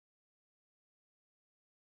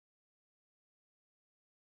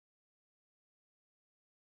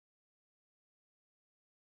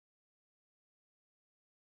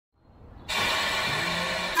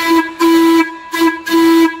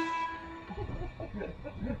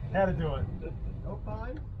Had to do it. No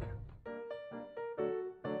fine.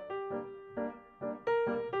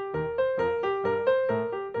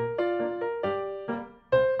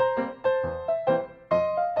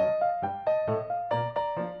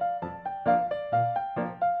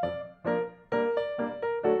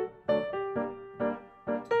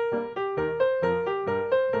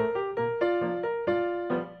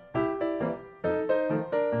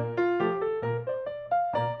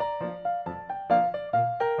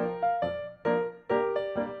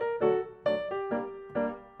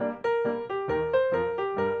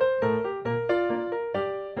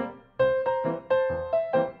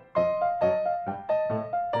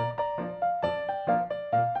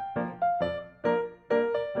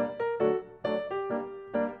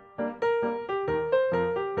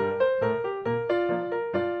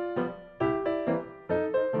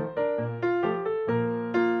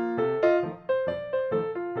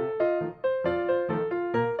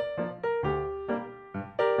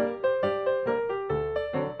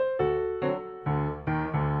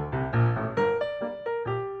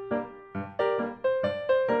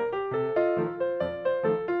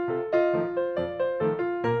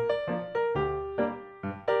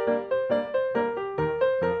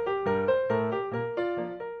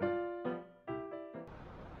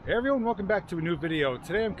 Hey everyone, welcome back to a new video.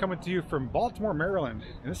 Today I'm coming to you from Baltimore, Maryland,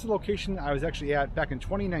 and this is the location I was actually at back in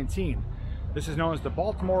 2019. This is known as the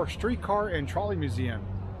Baltimore Streetcar and Trolley Museum.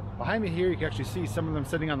 Behind me here you can actually see some of them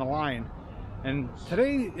sitting on the line. And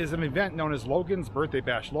today is an event known as Logan's Birthday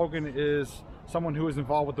Bash. Logan is someone who is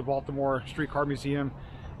involved with the Baltimore Streetcar Museum,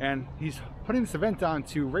 and he's putting this event on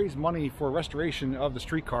to raise money for restoration of the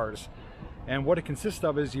streetcars. And what it consists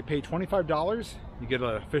of is you pay $25, you get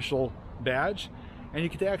an official badge, and you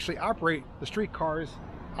get to actually operate the streetcars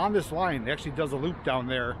on this line. It actually does a loop down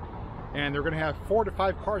there, and they're going to have 4 to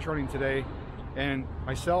 5 cars running today. And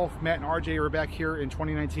myself, Matt, and RJ were back here in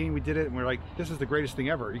 2019. We did it, and we're like, this is the greatest thing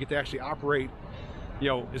ever. You get to actually operate, you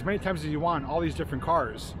know, as many times as you want, all these different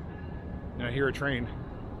cars. And I hear a train.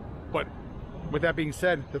 But with that being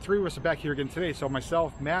said, the 3 of us are back here again today. So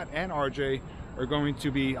myself, Matt, and RJ are going to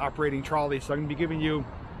be operating trolleys. So I'm going to be giving you,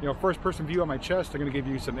 first-person view on my chest. I'm going to give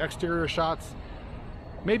you some exterior shots.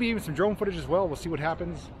 Maybe even some drone footage as well. We'll see what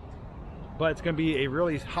happens. But it's going to be a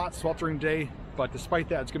really hot, sweltering day. But despite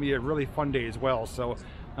that, it's going to be a really fun day as well. So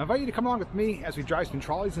I invite you to come along with me as we drive some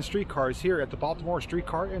trolleys and streetcars here at the Baltimore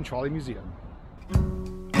Streetcar and Trolley Museum.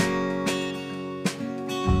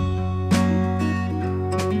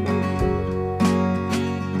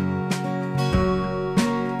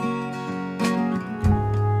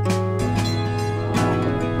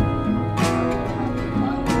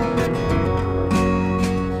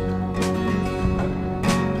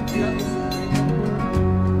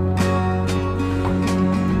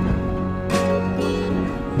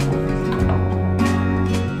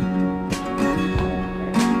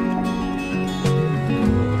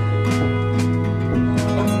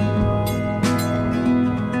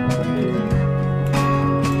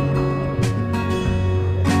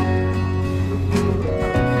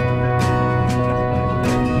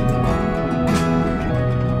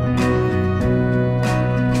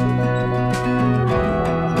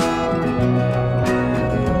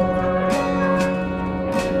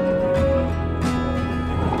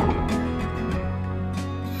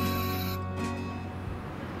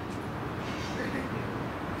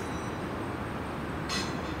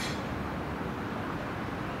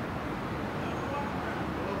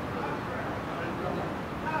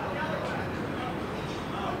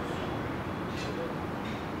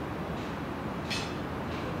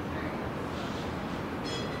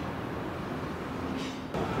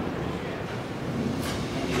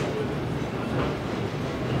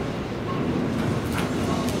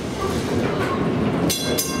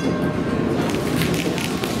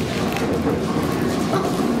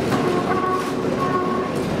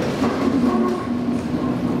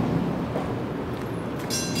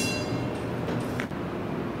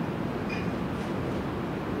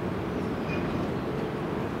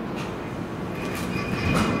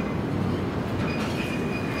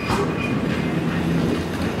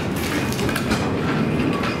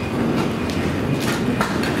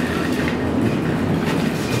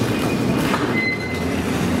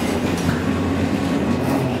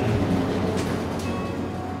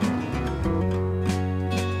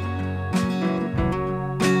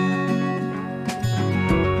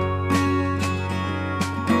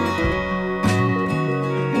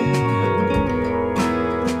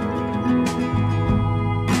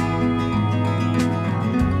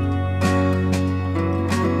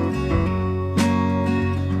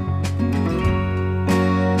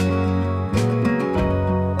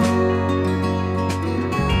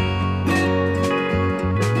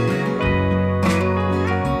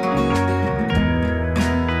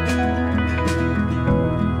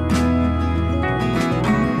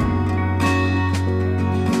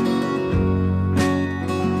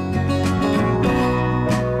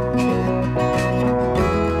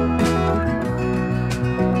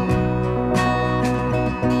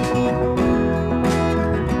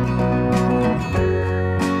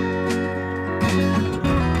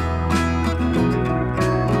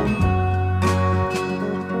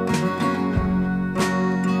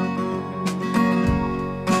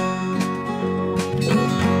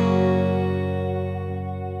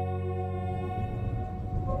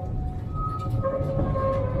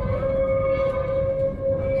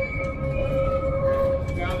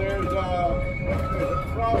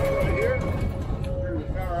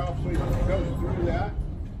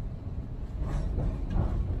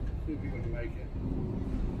 make it.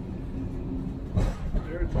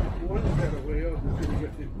 There's one set of wheels that's going to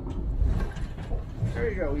get you. There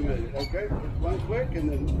you go, we made it. Okay, one click and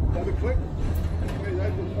then another click. Okay,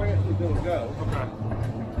 that's as fast as it'll go. Okay.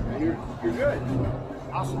 And you're good.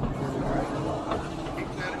 Awesome. All right. Keep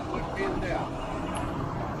that foot pinned down.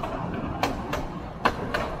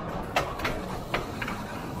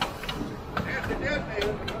 That's a dead man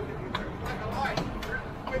because if you turn like a light, there's a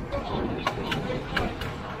quick on.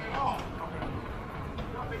 Stay off.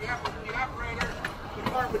 Something happens to the operator, the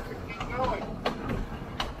car would keep going.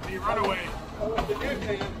 And you run away. So with the dead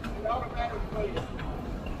man, it automatically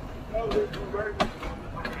goes into emergency.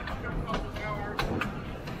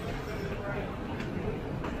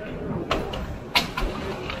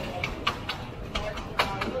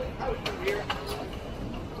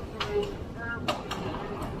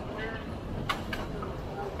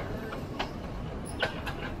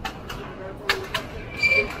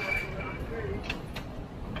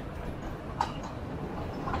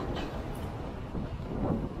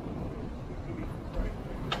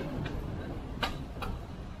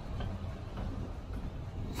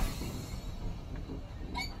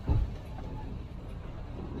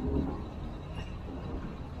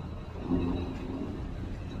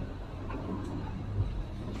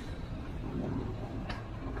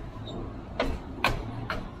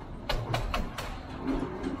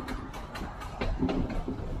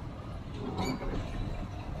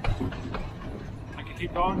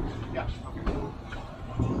 Keep going? Yes. Okay.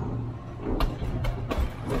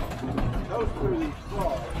 Goes through these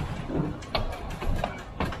claws.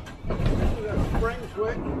 This is a spring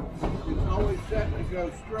switch. It's always set to go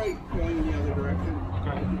straight going the other direction.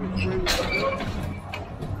 Okay.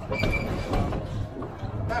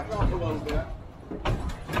 Back off a little bit.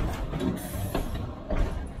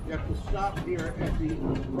 You have to stop here at the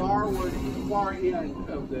far end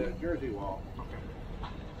of the jersey wall.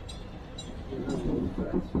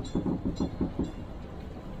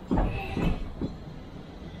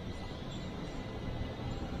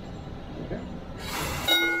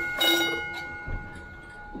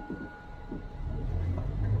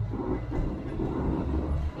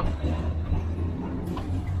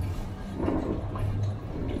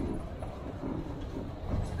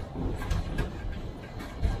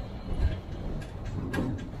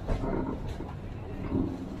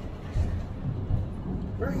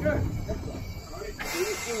 Very good. Excellent. When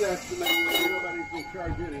you see that, to make sure nobody's going to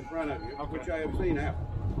charge it in front of you, Okay. which I have seen happen.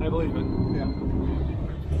 I believe it. Yeah.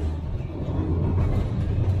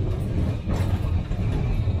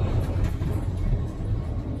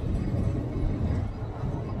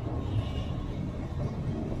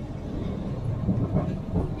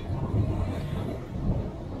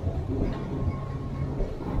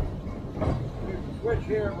 There's a switch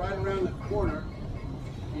here right around the corner.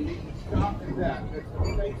 You need to stop at that. It's a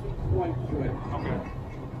facing point switch. Okay.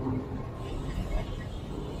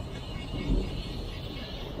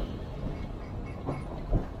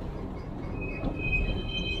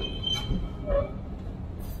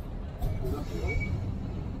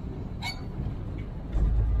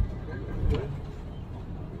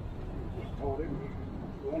 Hold it.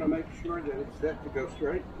 You want to make sure that it's set to go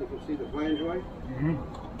straight. You can see the flange way.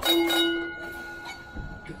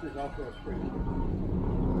 This is also a spring switch.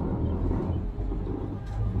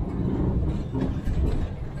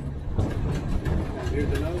 And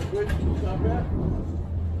here's another switch to stop at.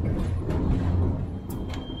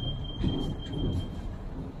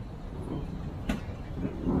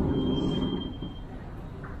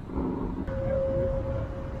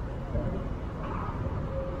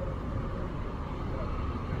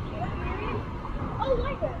 Oh,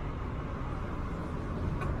 like it.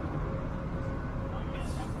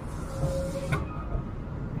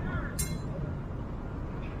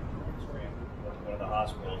 One of the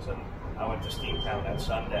hospitals, and I went to Steamtown that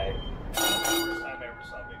Sunday. First time I ever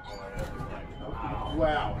saw Big Boy. I was like, wow.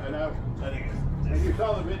 Wow. And I think and you saw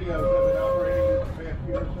the videos of it operating in the past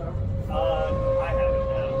year or so? I haven't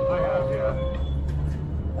now. I have,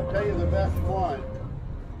 yeah. I'll tell you the best one.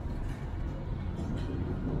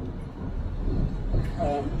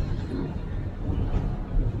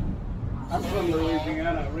 I'm from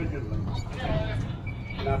Louisiana originally,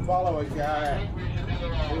 and I follow a guy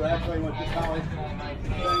who actually went to college,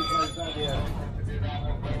 same place I did.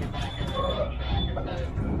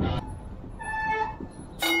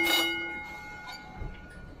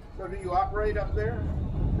 So do you operate up there?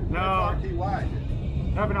 No. It's RT wide.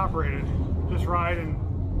 Haven't operated. Just ride and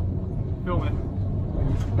film it.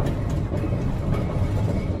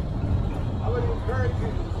 I would encourage you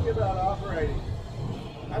to see about operating.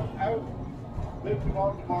 I moved to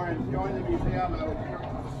Baltimore and joined the museum. I was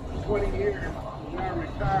 20 years, he's now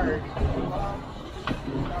retired.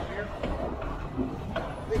 Out here. I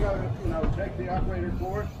think I would, take the operator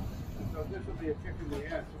course. So this will be a kick in the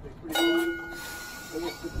ass. It'll be pretty fun. So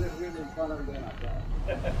it's significant and funner than I thought.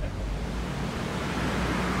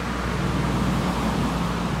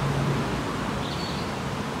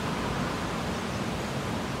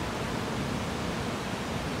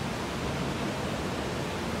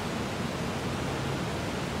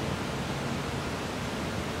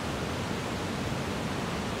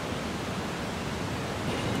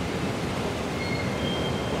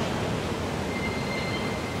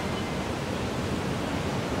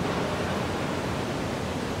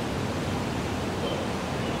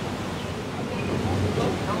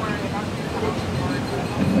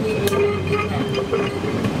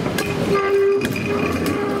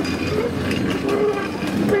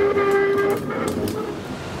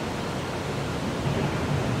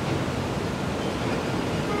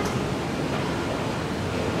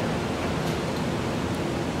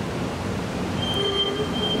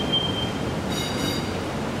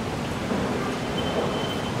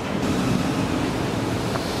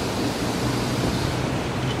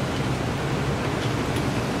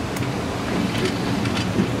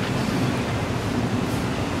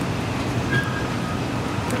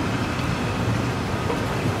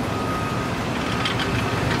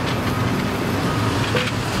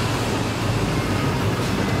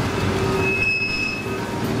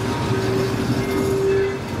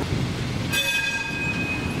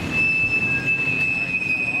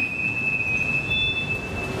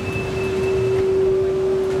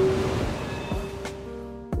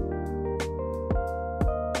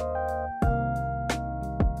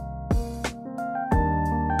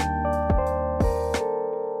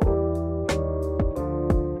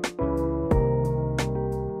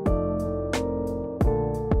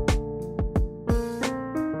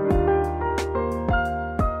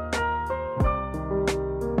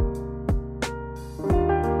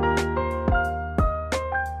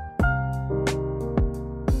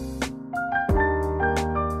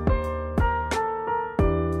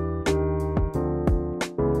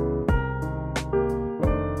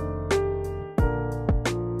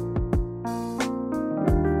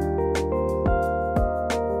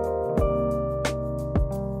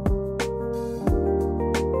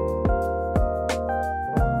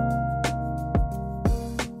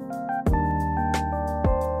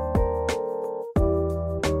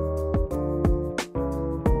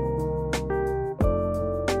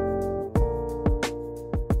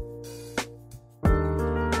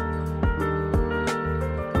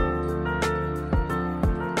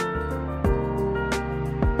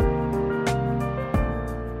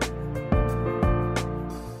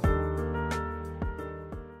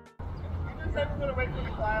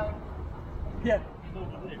 Yeah.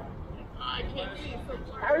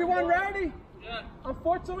 Everyone ready? Yeah.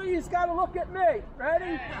 Unfortunately, he's got to look at me.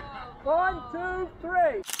 Ready? 1, 2, 3.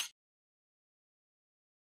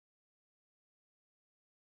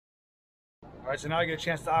 All right, so now I get a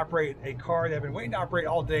chance to operate a car that I've been waiting to operate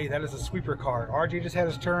all day. That is a sweeper car. RJ just had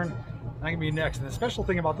his turn, and I'm gonna be next. And the special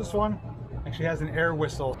thing about this one actually has an air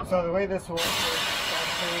whistle. So the way this works is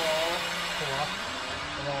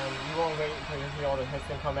and then you won't wait until you see all the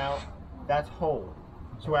piston come out. That's hold.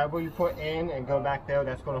 So whatever you put in and go back there,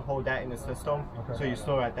 that's going to hold that in the system. Okay. So you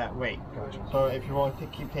store at that weight. Gotcha. So if you want to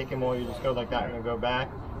keep taking more, you just go like that and then go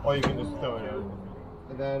back, or you can just throw it over.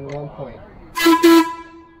 And then 1 point.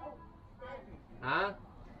 Huh?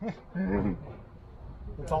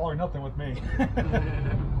 It's all or nothing with me.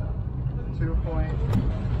 2 point.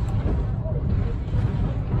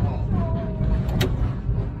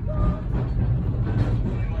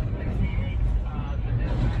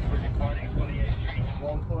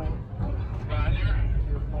 1 point.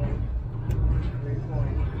 2 point. 3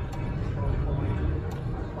 point. 4 point.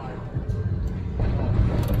 5 point.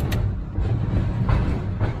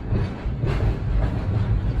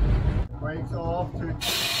 Brakes off to 1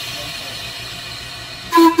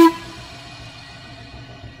 point.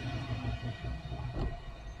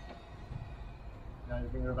 Now you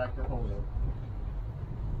can go back to hold it.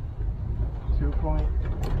 2 point.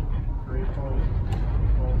 3 point.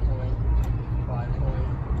 4 point. 5 point.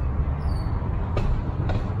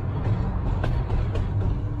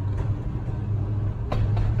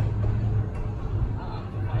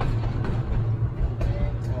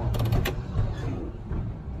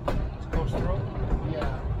 Close through?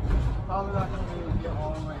 Yeah. Probably not going to be able to get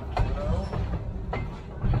all the way through.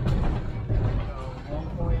 So 1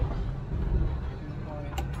 point, 2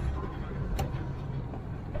 point,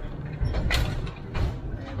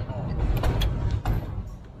 and off.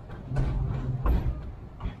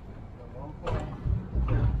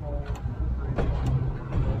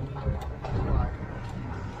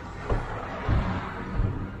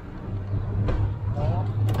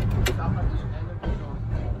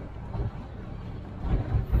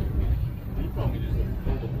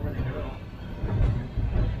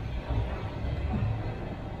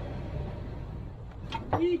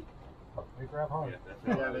 grab hard.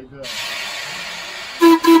 Yeah, they do.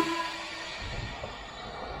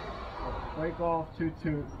 Break off, toot.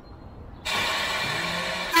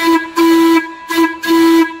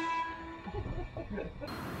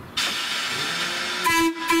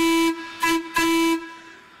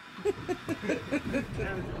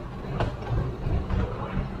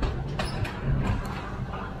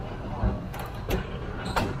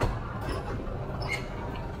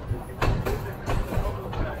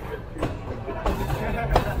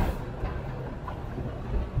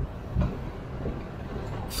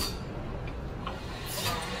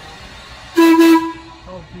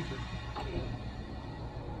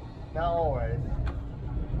 Not always.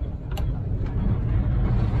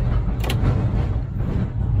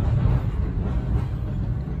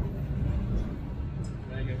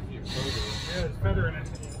 Yeah, there's feather in it.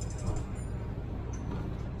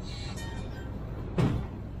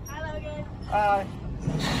 Hi, Logan. Hi.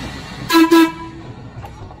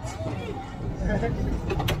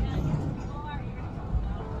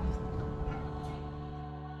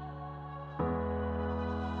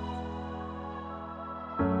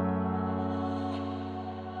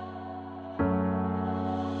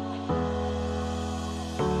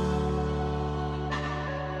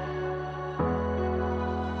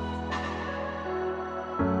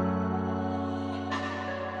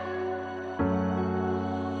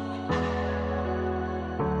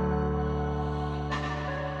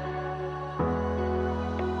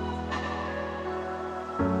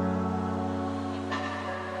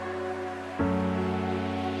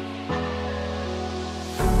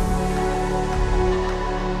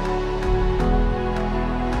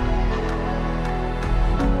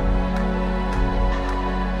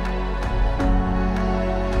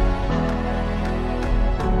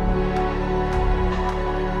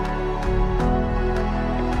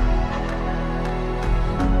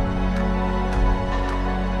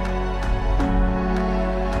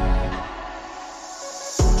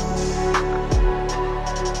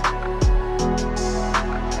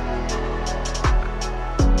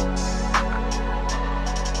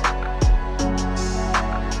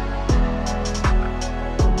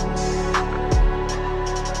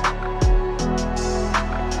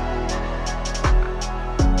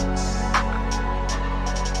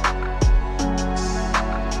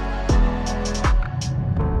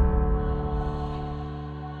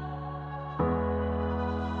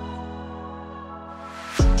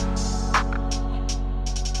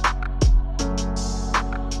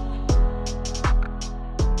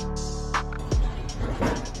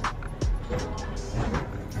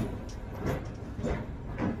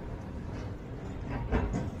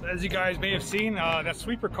 As you guys may have seen, that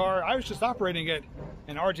sweeper car, I was just operating it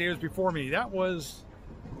and RJ was before me. That was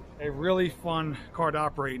a really fun car to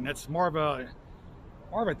operate, and that's more of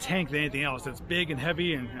a tank than anything else. It's big and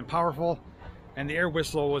heavy and powerful, and the air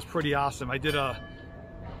whistle was pretty awesome. I did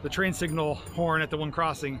the train signal horn at the one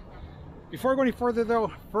crossing. Before I go any further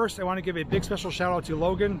though, first I want to give a big special shout out to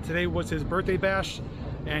Logan. Today was his birthday bash,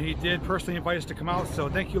 and he did personally invite us to come out, so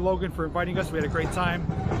thank you Logan for inviting us. We had a great time.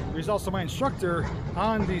 He was also my instructor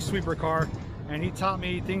on the sweeper car, and he taught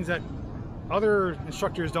me things that other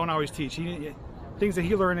instructors don't always teach. Things that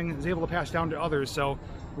he learned and is able to pass down to others. So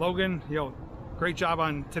Logan, great job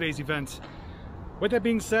on today's event. With that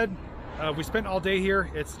being said, we spent all day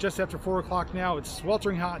here. It's just after 4 o'clock now. It's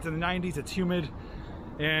sweltering hot, it's in the 90s, it's humid,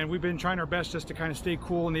 and we've been trying our best just to kind of stay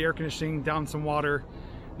cool in the air conditioning, down some water.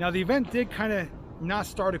 Now the event did kind of not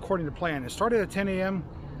start according to plan. It started at 10 a.m.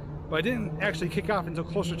 but it didn't actually kick off until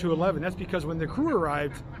closer to 11. That's because when the crew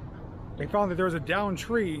arrived, they found that there was a downed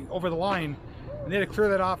tree over the line, and they had to clear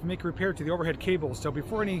that off and make a repair to the overhead cables. So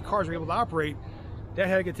before any cars were able to operate, that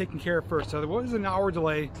had to get taken care of first. So there was an hour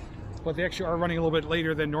delay, but they actually are running a little bit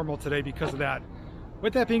later than normal today because of that.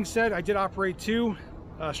 With that being said, I did operate 2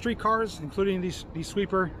 Streetcars, including these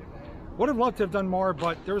sweeper. Would have loved to have done more,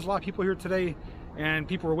 but there was a lot of people here today, and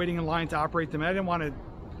people were waiting in line to operate them. And I didn't want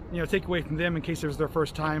to, take away from them in case it was their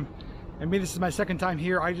first time. And me, this is my second time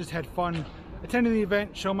here. I just had fun attending the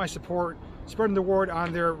event, showing my support, spreading the word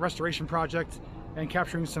on their restoration project, and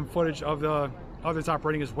capturing some footage of the others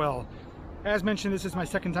operating as well. As mentioned, this is my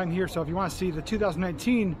second time here, so if you want to see the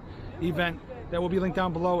 2019 event, that will be linked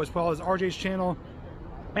down below, as well as RJ's channel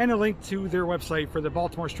and a link to their website for the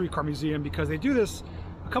Baltimore Streetcar Museum, because they do this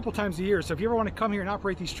a couple times a year. So if you ever want to come here and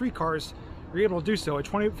operate these streetcars, you're able to do so. A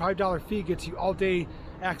 $25 fee gets you all day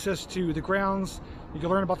access to the grounds. You can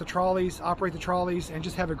learn about the trolleys, operate the trolleys, and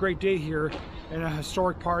just have a great day here in a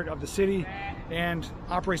historic part of the city and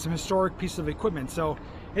operate some historic pieces of equipment. So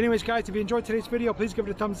anyways guys, if you enjoyed today's video, please give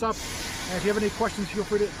it a thumbs up. And if you have any questions, feel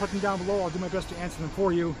free to put them down below. I'll do my best to answer them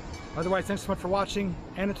for you. Otherwise, thanks so much for watching,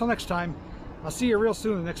 and until next time, I'll see you real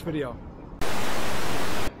soon in the next video.